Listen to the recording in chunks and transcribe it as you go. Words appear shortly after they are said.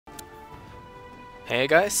Hey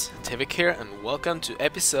guys, Tivik here and welcome to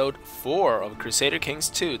episode 4 of Crusader Kings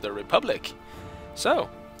 2, The Republic. So,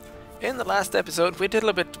 in the last episode we did a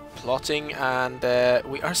little bit plotting and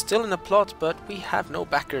we are still in a plot, but we have no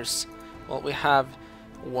backers. Well, we have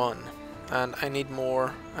one and I need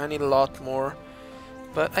more, I need a lot more.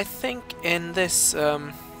 But I think in this,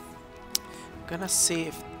 I'm gonna see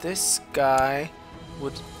if this guy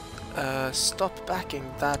would stop backing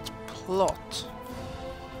that plot.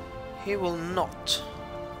 He will not.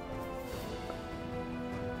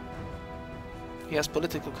 He has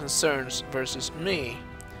political concerns versus me.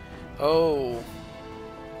 Oh.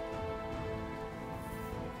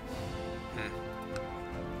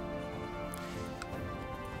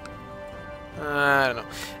 I don't know.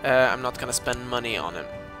 I'm not gonna spend money on him.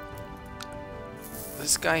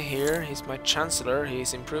 This guy here, he's my chancellor.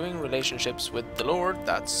 He's improving relationships with the Lord.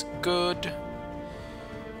 That's good. Do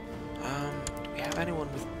we have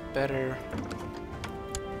anyone with better?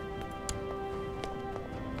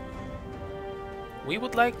 We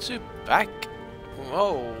would like to back.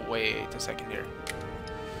 Oh, wait a second here.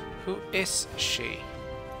 Who is she?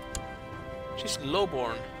 She's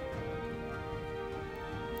lowborn.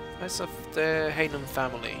 That's of the Haynham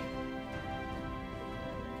family.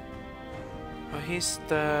 Oh, he's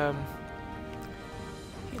the.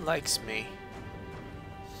 He likes me.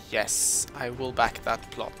 Yes, I will back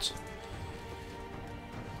that plot.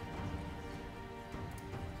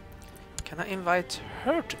 Can I invite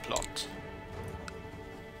her to plot?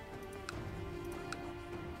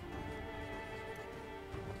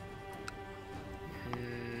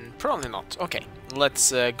 Probably not. Okay,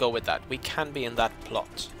 let's go with that. We can be in that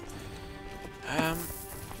plot.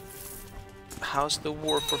 How's the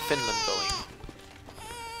war for Finland going?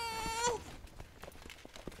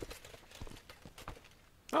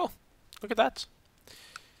 Oh, look at that.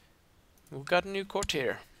 We've got a new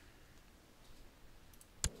courtier.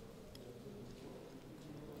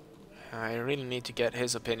 I really need to get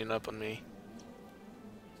his opinion up on me.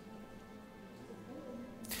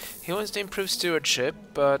 He wants to improve stewardship,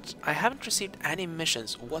 but I haven't received any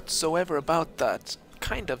missions whatsoever about that.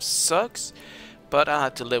 Kind of sucks, but I'll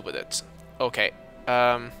have to live with it. Okay,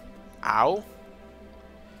 ow.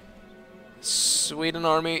 Sweden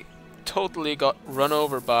army totally got run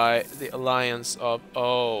over by the alliance of...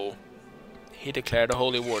 Oh, he declared a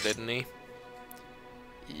holy war, didn't he?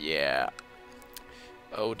 Yeah.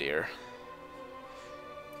 Oh dear.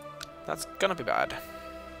 That's gonna be bad.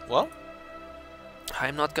 Well,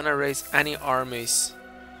 I'm not gonna raise any armies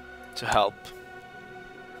to help.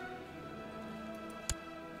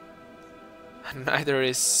 Neither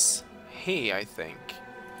is he, I think.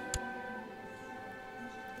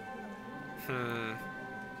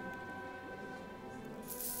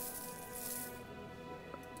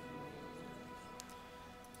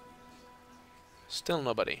 Still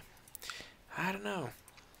nobody. I don't know.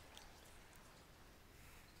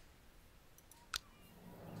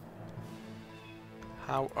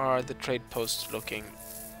 How are the trade posts looking?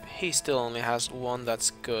 He still only has one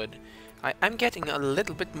that's good. I'm getting a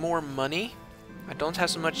little bit more money. I don't have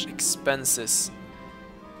so much expenses.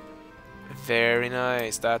 Very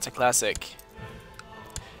nice, that's a classic.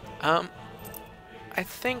 I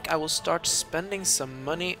think I will start spending some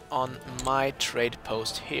money on my trade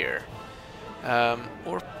post here.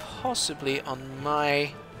 Or possibly on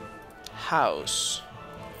my house.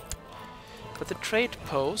 But the trade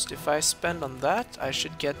post, if I spend on that, I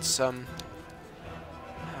should get some...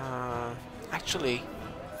 actually,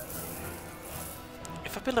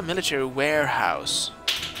 if I build a military warehouse,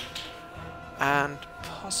 and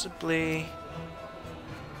possibly...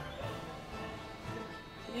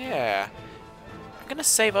 Yeah, I'm gonna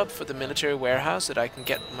save up for the military warehouse so that I can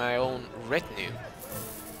get my own retinue.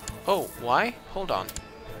 Oh, why? Hold on.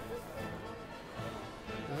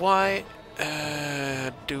 Why...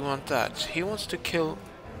 do you want that? He wants to kill...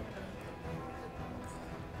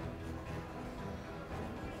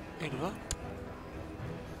 Ylva?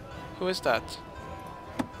 Who is that?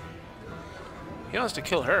 He wants to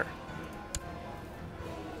kill her.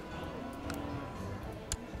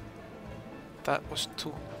 That was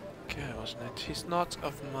too good, wasn't it? He's not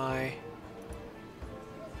of my...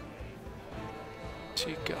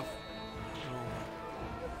 Tika of Rome.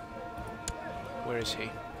 Where is he?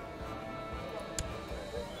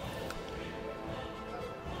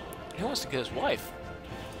 He wants to kill his wife.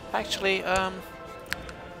 Actually,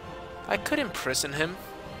 I could imprison him.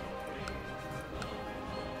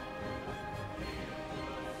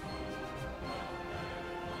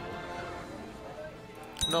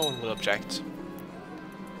 No one will object.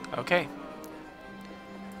 Okay.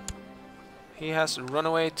 He has run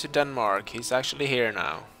away to Denmark. He's actually here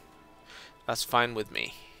now. That's fine with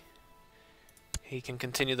me. He can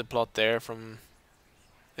continue the plot there from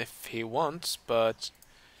if he wants, but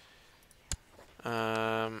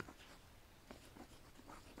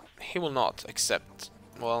he will not accept.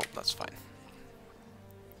 Well, that's fine.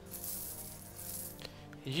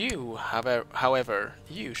 You, however,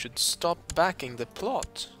 you should stop backing the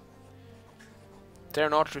plot. Dare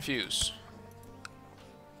not refuse.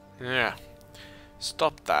 Yeah,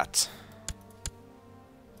 stop that.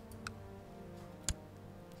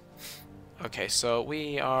 Okay, so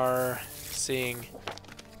we are seeing...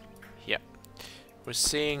 Yeah, we're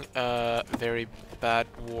seeing a very bad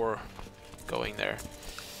war going there.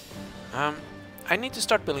 I need to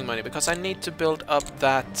start building money because I need to build up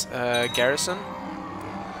that garrison.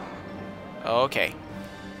 Okay.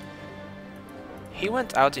 He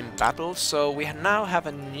went out in battle, so we now have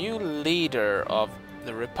a new leader of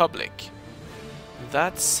the Republic.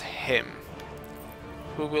 That's him,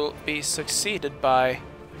 who will be succeeded by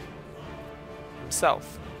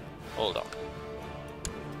himself. Hold on.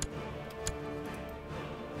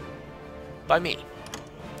 By me.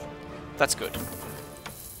 That's good.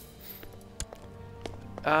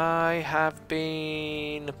 I have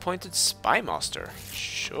been appointed spy master.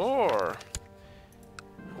 Sure.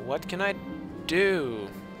 What can I do?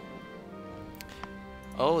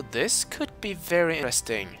 Oh, this could be very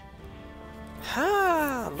interesting.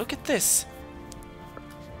 Ha! Look at this.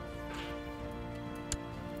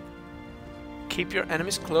 Keep your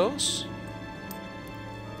enemies close.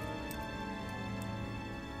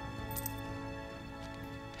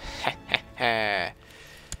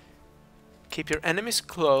 Keep your enemies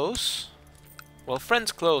close. Well,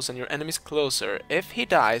 friends close and your enemies closer. If he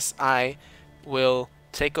dies, I will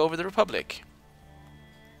take over the Republic.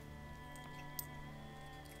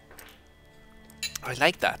 I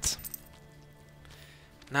like that.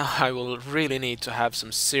 Now I will really need to have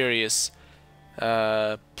some serious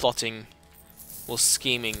plotting or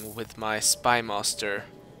scheming with my spy master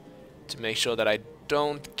to make sure that I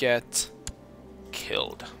don't get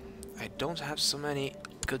killed. I don't have so many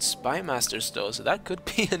good spy masters though, so that could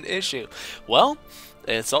be an issue. Well,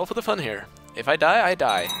 it's all for the fun here. If I die, I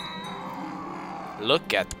die.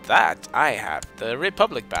 Look at that! I have the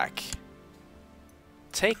Republic back.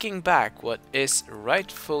 Taking back what is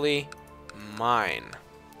rightfully mine.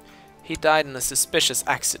 He died in a suspicious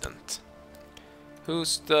accident.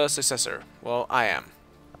 Who's the successor? Well, I am.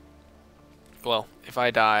 Well, if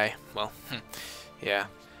I die, well, yeah.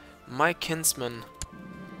 My kinsman...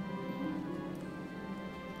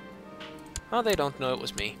 Oh, they don't know it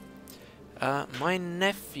was me. My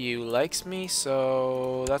nephew likes me,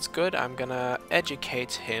 so that's good. I'm gonna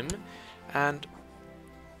educate him, and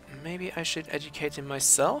maybe I should educate him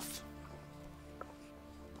myself?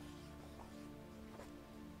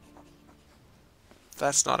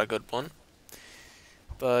 That's not a good one.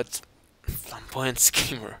 But flamboyant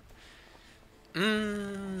schemer.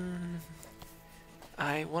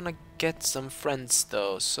 I wanna get some friends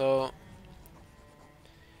though, so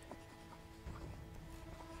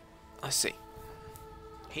let's see.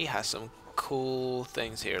 He has some cool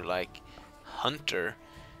things here, like Hunter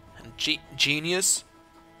and Genius.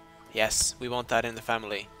 Yes, we want that in the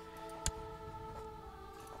family.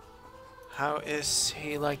 How is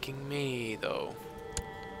he liking me, though?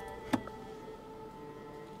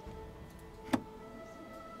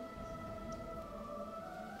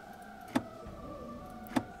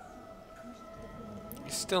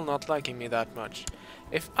 He's still not liking me that much.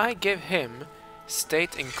 If I give him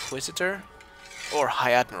State Inquisitor or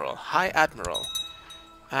High Admiral,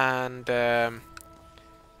 and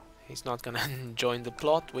he's not gonna join the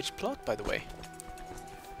plot. Which plot, by the way?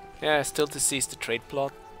 Yeah, still to seize the trade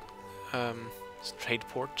plot, trade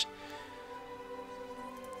port.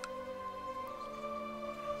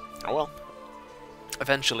 Oh well,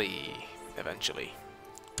 eventually.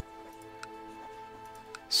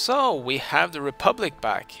 So we have the Republic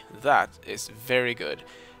back. That is very good.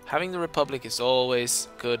 Having the Republic is always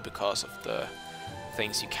good because of the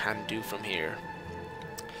things you can do from here.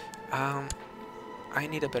 I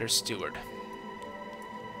need a better steward.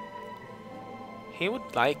 He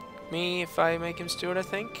would like me if I make him steward, I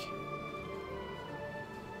think.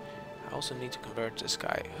 I also need to convert this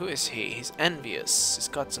guy. Who is he? He's envious. He's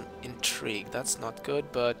got some intrigue. That's not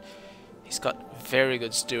good, but he's got very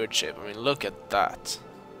good stewardship. I mean, look at that.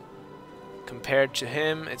 Compared to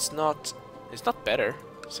him, it's not better.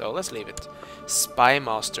 So let's leave it. Spy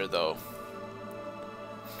Master, though.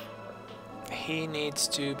 He needs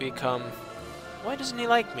to become... Why doesn't he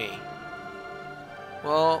like me?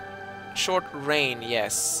 Well, short reign,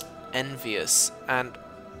 yes. Envious. And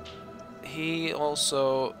he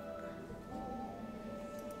also...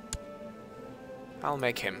 I'll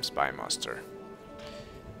make him spy master.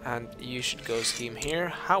 And you should go scheme here.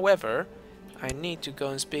 However, I need to go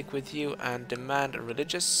and speak with you and demand a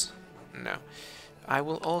religious... No. I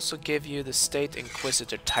will also give you the State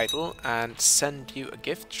Inquisitor title and send you a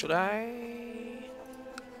gift, should I?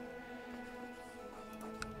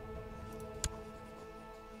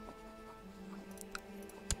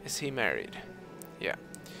 Is he married? Yeah.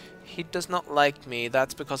 He does not like me,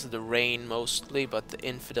 that's because of the rain mostly, but the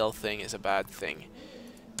infidel thing is a bad thing.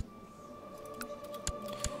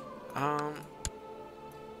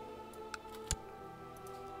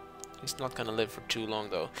 He's not gonna live for too long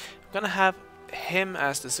though. I'm gonna have him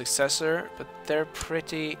as the successor, but they're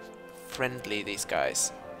pretty friendly, these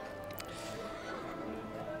guys.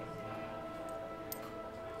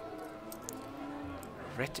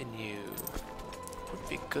 Retinue would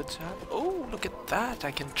be good to have. Oh, look at that!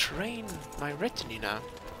 I can train my retinue now.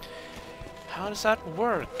 How does that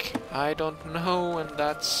work? I don't know, and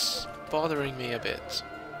that's bothering me a bit.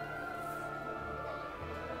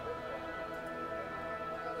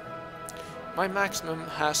 My maximum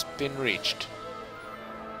has been reached.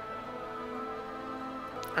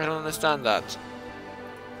 I don't understand that.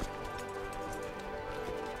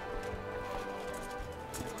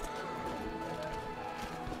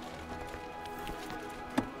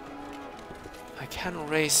 I can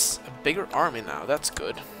raise a bigger army now, that's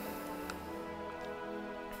good.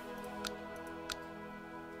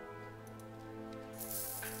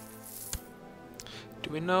 Do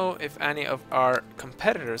we know if any of our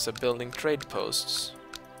competitors are building trade posts?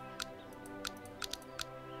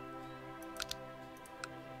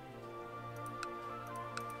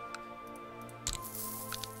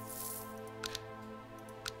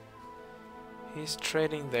 He's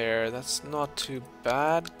trading there, that's not too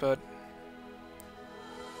bad, but...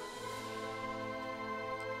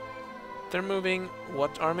 They're moving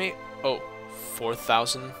what army? Oh,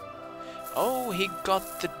 4,000. Oh, he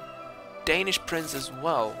got the Danish prince as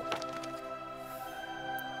well.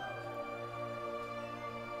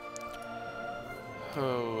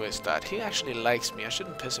 Who is that? He actually likes me. I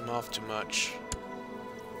shouldn't piss him off too much.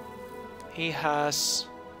 He has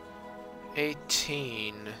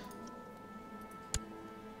 18.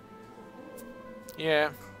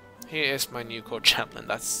 Yeah, he is my new court chaplain.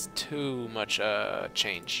 That's too much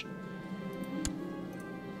change.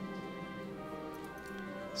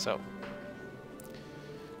 So,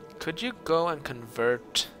 could you go and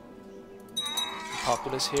convert the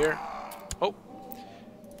populace here? Oh,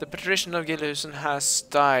 the patrician of Gilhusen has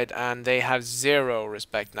died and they have 0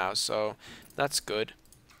 respect now, so that's good.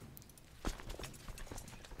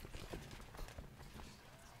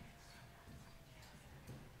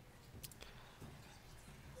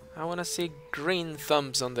 I want to see green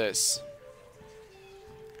thumbs on this.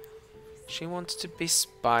 She wants to be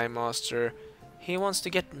spy master. He wants to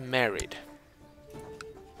get married.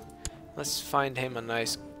 Let's find him a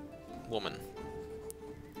nice woman.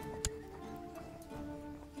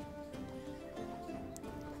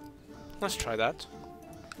 Let's try that.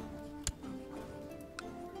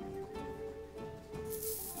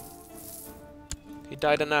 He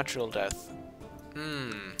died a natural death.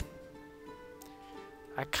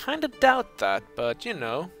 I kinda doubt that, but you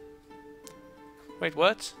know. Wait,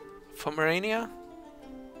 what? Pomerania?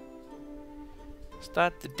 Is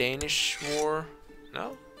that the Danish war?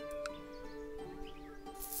 No?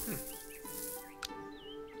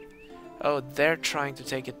 Oh, they're trying to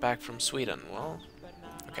take it back from Sweden. Well,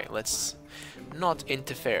 okay, let's not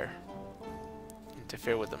interfere.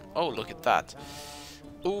 Interfere with them. Oh, look at that.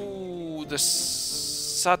 Ooh, the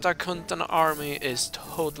Satakuntan army is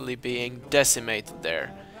totally being decimated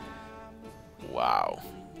there. Wow.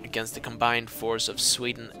 Against the combined force of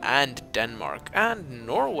Sweden and Denmark. And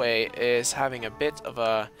Norway is having a bit of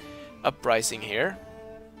a uprising here.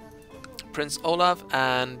 Prince Olav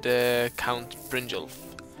and Count Brynjulf.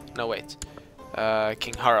 No, wait.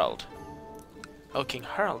 King Harald. Oh, King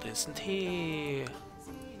Harald, isn't he?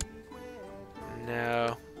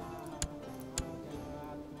 No.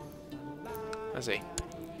 Let's see.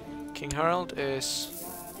 King Harald is...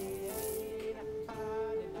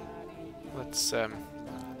 Let's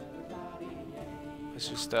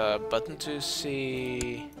just a button to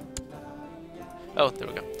see... Oh, there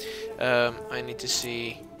we go. I need to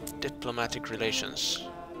see diplomatic relations.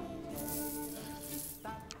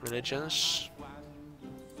 Religions.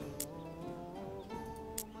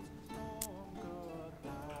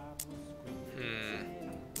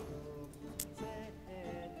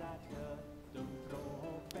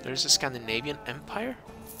 There's a Scandinavian empire?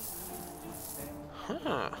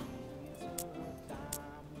 Huh.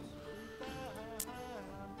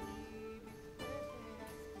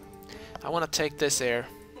 I want to take this here.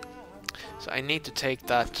 So I need to take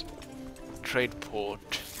that trade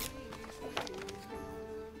port.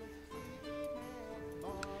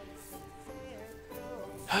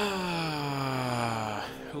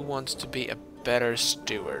 Who wants to be a better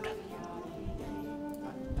steward?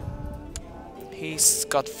 He's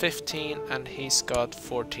got 15 and he's got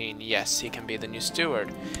 14. Yes, he can be the new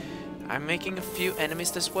steward. I'm making a few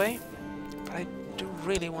enemies this way, but I do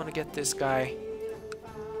really want to get this guy.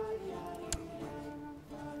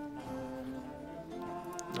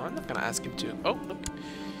 No, I'm not gonna ask him to. Oh, look.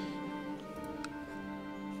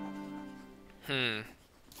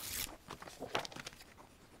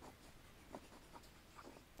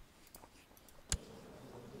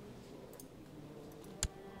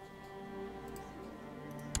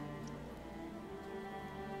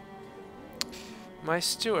 My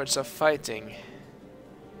stewards are fighting.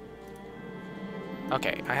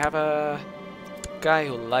 Okay, I have a guy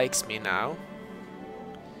who likes me now.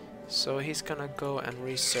 So he's gonna go and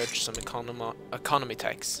research some economy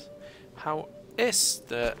tax. How is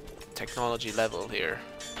the technology level here?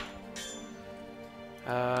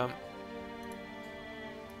 Where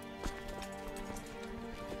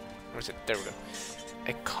is it? There we go.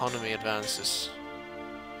 Economy advances.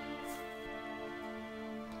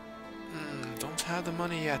 Don't have the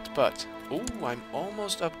money yet, but ooh, I'm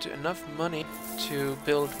almost up to enough money to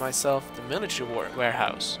build myself the military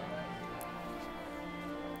warehouse.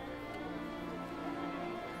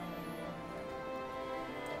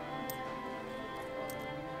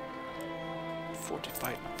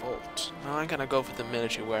 Fortified vault. No, I'm gonna go for the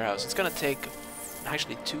military warehouse. It's gonna take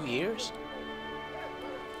actually 2 years.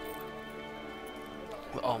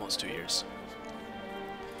 Well, almost 2 years.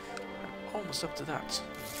 I'm almost up to that.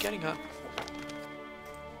 Getting up.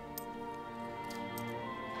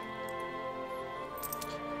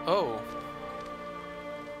 Oh.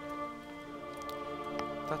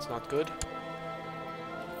 That's not good.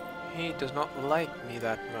 He does not like me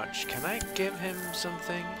that much. Can I give him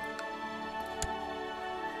something?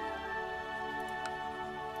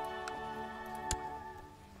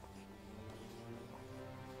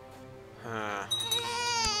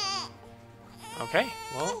 Okay,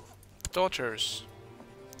 well, daughters.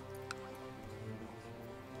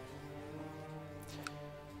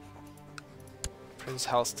 Prince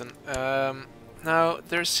Halston. Now,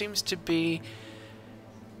 there seems to be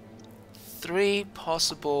 3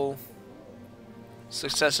 possible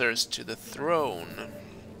successors to the throne.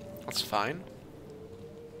 That's fine.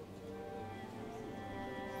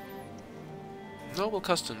 Noble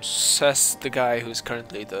customs, says the guy who's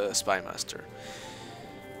currently the spy master.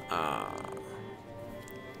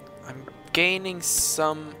 I'm gaining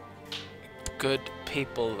some good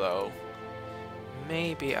people though.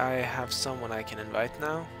 Maybe I have someone I can invite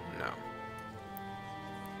now? No.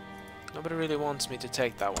 Nobody really wants me to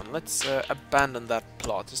take that one. Let's abandon that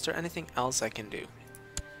plot. Is there anything else I can do?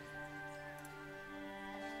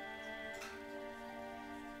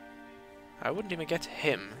 I wouldn't even get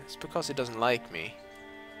him. It's because he doesn't like me.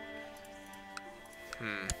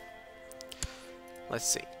 Let's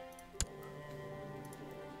see.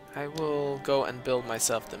 I will go and build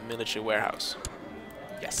myself the military warehouse.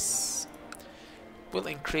 Yes. Will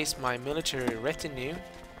increase my military retinue.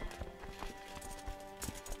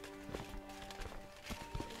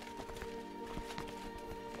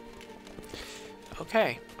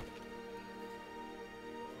 Okay.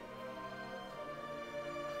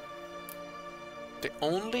 They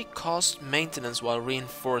only cost maintenance while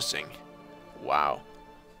reinforcing. Wow.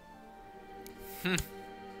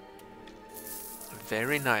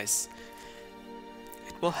 Very nice.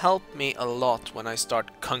 It will help me a lot when I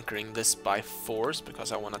start conquering this by force,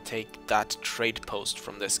 because I want to take that trade post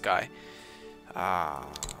from this guy. I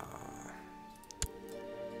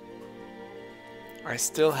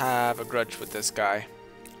still have a grudge with this guy,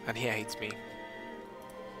 and he hates me.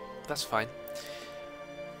 That's fine.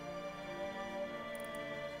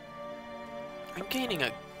 I'm gaining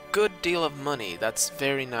a good deal of money. That's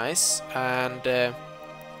very nice, and yeah,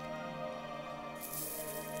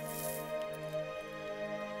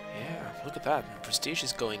 look at that. Prestige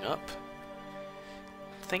is going up.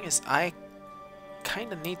 The thing is, I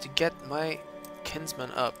kind of need to get my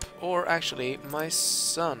kinsman up, or actually my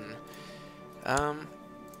son.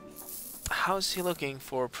 How's he looking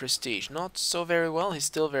for prestige? Not so very well. He's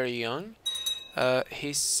still very young.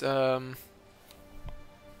 He's okay.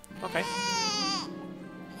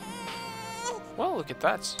 Well, look at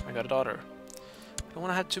that. I got a daughter. I don't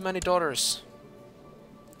want to have too many daughters.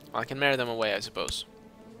 Well, I can marry them away, I suppose.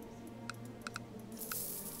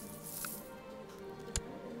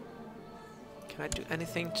 Can I do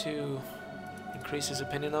anything to increase his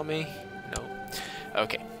opinion on me?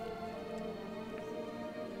 Okay.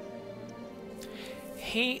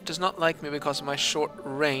 He does not like me because of my short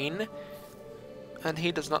reign, and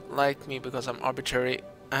he does not like me because I'm arbitrary,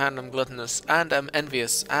 and I'm gluttonous, and I'm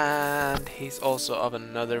envious, and he's also of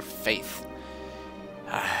another faith.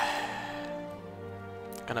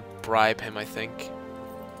 Gonna bribe him, I think.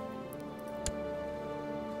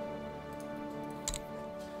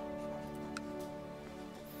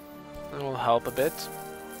 That will help a bit.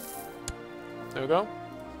 There we go.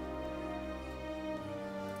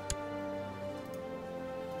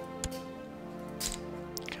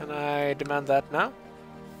 Can I demand that now?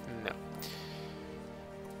 No.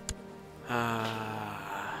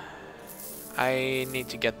 I need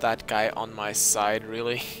to get that guy on my side,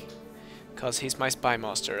 really. Because he's my spy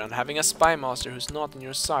master, and having a spy master who's not on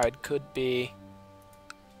your side could be...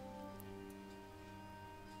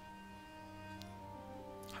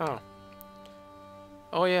 Huh.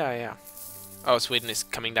 Oh yeah, yeah. Oh, Sweden is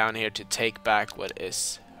coming down here to take back what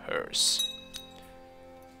is hers.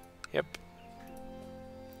 Yep.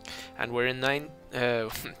 And we're in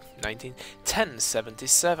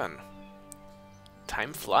 1077.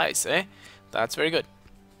 Time flies, eh? That's very good.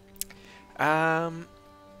 I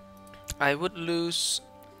would lose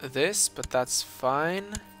this, but that's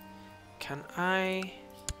fine. Can I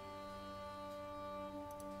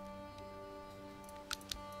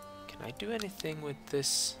do anything with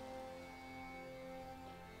this?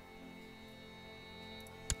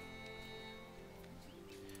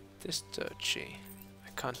 This duchy. I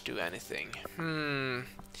can't do anything.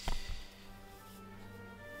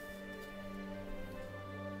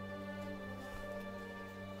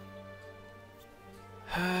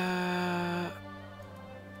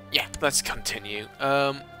 Yeah, let's continue.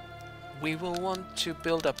 We will want to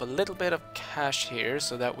build up a little bit of cash here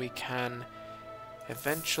so that we can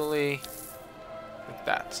eventually, like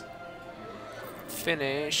that,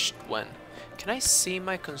 finish when? Can I see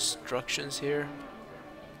my constructions here?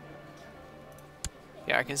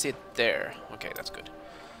 Yeah, I can see it there. Okay, that's good.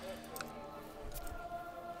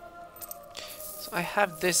 So I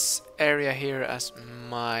have this area here as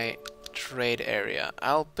my trade area.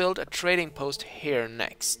 I'll build a trading post here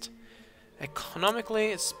next. Economically,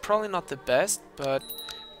 it's probably not the best, but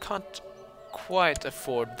can't quite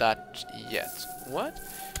afford that yet. What?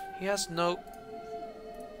 He has no...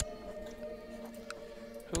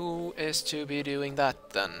 Who is to be doing that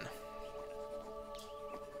then?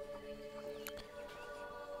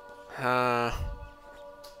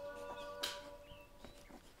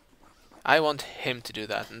 I want him to do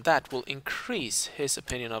that, and that will increase his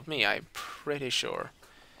opinion of me, I'm pretty sure.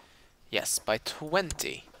 Yes, by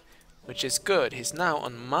 20, which is good. He's now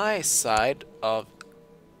on my side of...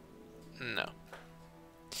 No.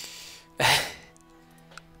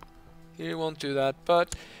 He won't do that,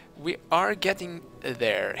 but we are getting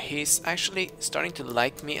there. He's actually starting to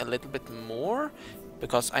like me a little bit more,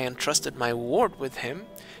 because I entrusted my ward with him.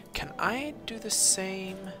 Can I do the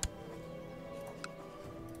same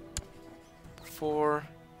for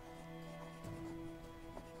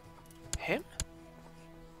him?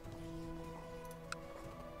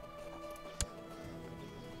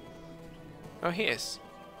 Oh, he is.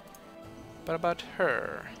 But about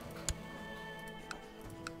her?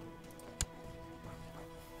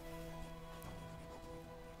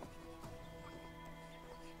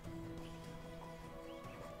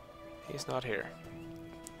 He's not here.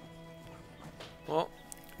 Well,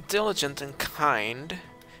 diligent and kind,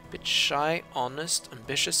 bit shy, honest,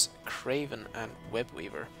 ambitious, craven, and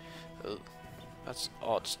webweaver. Ugh, that's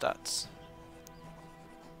odd stats.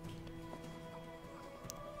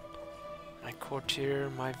 My courtier,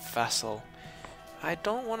 my vassal. I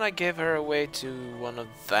don't want to give her away to one of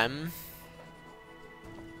them.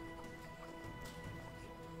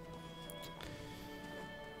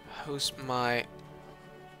 Who's my...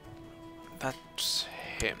 That's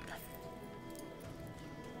him.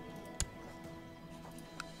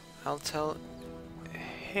 I'll tell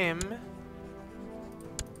him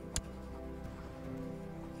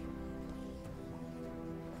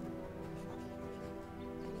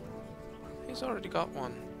he's already got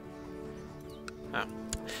one. Oh.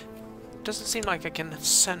 Doesn't seem like I can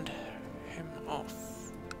send him off.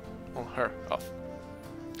 Well, her off.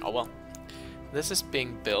 Oh well. This is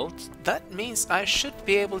being built. That means I should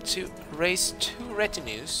be able to raise 2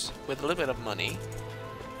 retinues with a little bit of money.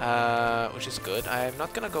 Which is good. I'm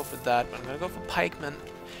not gonna go for that, but I'm gonna go for pikemen,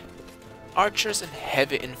 archers, and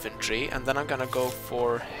heavy infantry, and then I'm gonna go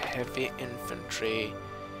for heavy infantry.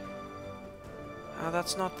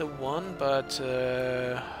 That's not the one, but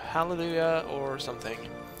hallelujah or something.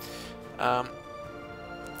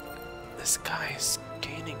 This guy is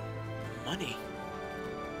gaining money.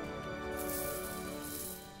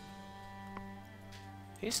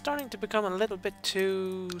 He's starting to become a little bit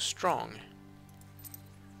too strong.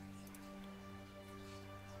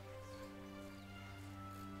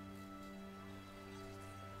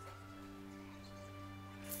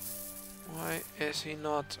 Why is he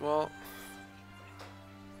not? Well,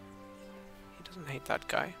 he doesn't hate that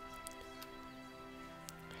guy.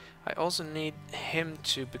 I also need him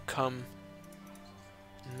to become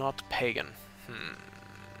not pagan.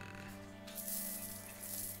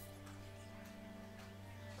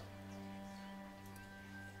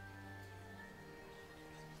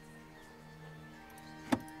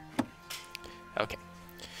 Okay,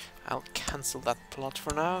 I'll cancel that plot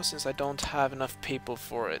for now, since I don't have enough people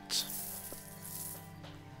for it.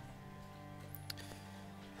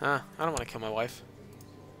 I don't want to kill my wife.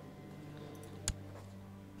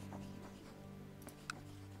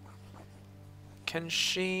 Can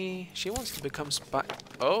she... She wants to become spy...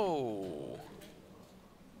 Oh!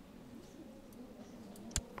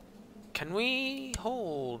 Can we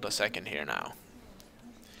hold a second here now?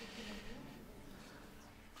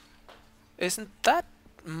 Isn't that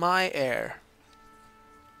my heir?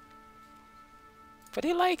 But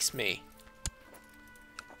he likes me.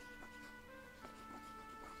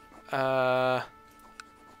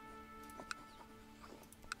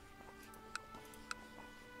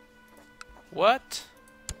 What?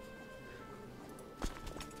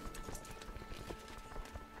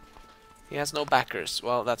 He has no backers.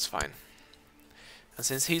 Well, that's fine. And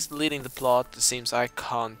since he's leading the plot, it seems I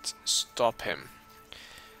can't stop him.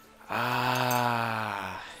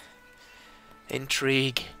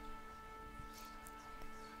 Intrigue.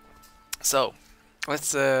 So,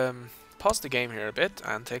 let's pause the game here a bit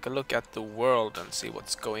and take a look at the world and see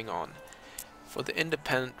what's going on for the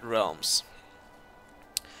independent realms.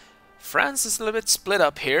 France is a little bit split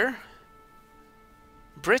up here.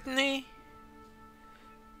 Brittany,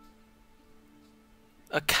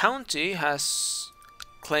 a county, has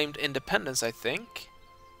claimed independence, I think.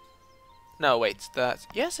 No, wait,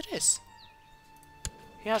 yes, it is.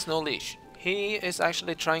 He has no leash. He is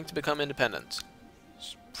actually trying to become independent.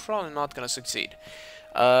 It's probably not gonna succeed.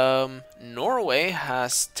 Norway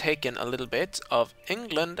has taken a little bit of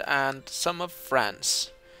England and some of France.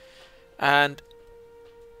 And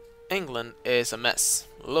England is a mess.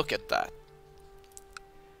 Look at that.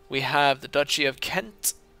 We have the Duchy of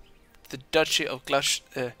Kent, the Duchy of Gloucester?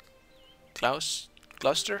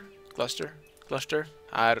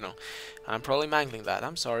 I don't know. I'm probably mangling that,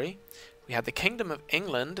 I'm sorry. We have the Kingdom of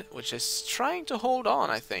England, which is trying to hold on,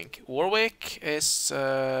 I think. Warwick is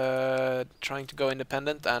trying to go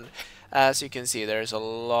independent, and as you can see, there's a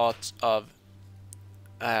lot of...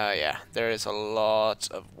 there is a lot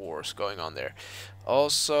of wars going on there.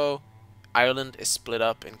 Also, Ireland is split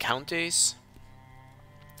up in counties.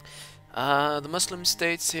 The Muslim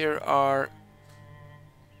states here are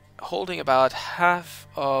holding about half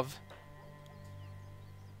of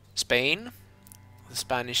Spain, the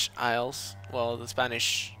Spanish Isles, well, the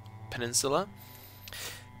Spanish Peninsula.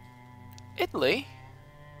 Italy,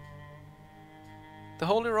 the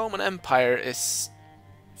Holy Roman Empire is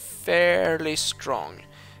fairly strong.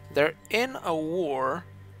 They're in a war.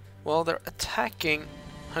 Well, they're attacking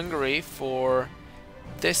Hungary for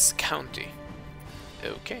this county.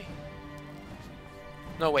 Okay.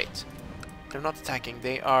 No, wait. They're not attacking.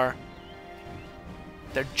 They're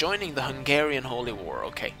joining the Hungarian Holy War.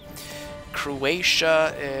 Okay.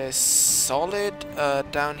 Croatia is solid.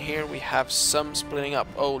 Down here we have some splitting up.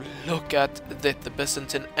 Oh, look at the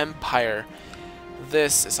Byzantine Empire.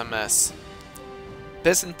 This is a mess.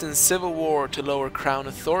 Byzantine civil war to lower crown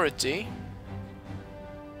authority.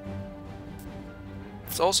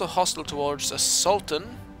 It's also hostile towards a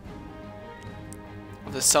sultan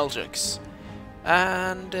of the Seljuks.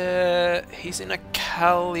 And he's in a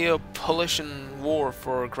Calliopolitan war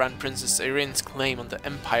for Grand Princess Irene's claim on the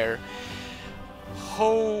empire.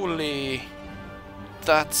 Holy...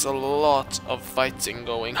 that's a lot of fighting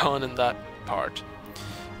going on in that part.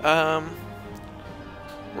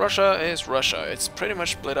 Russia is Russia. It's pretty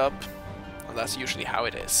much split up. And that's usually how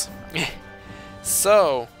it is.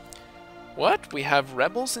 So... what? We have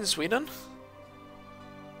rebels in Sweden?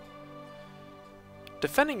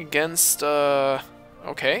 Defending against,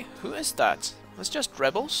 okay, who is that? That's just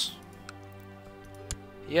rebels?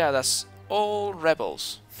 Yeah, that's all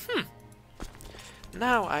rebels.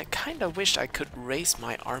 Now, I kinda wish I could raise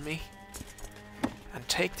my army and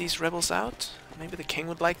take these rebels out. Maybe the king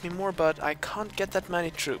would like me more, but I can't get that many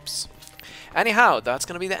troops. Anyhow, that's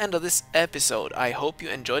gonna be the end of this episode. I hope you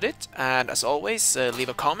enjoyed it, and as always, leave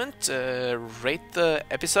a comment, rate the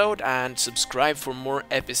episode, and subscribe for more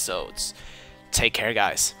episodes. Take care,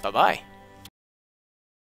 guys. Bye-bye.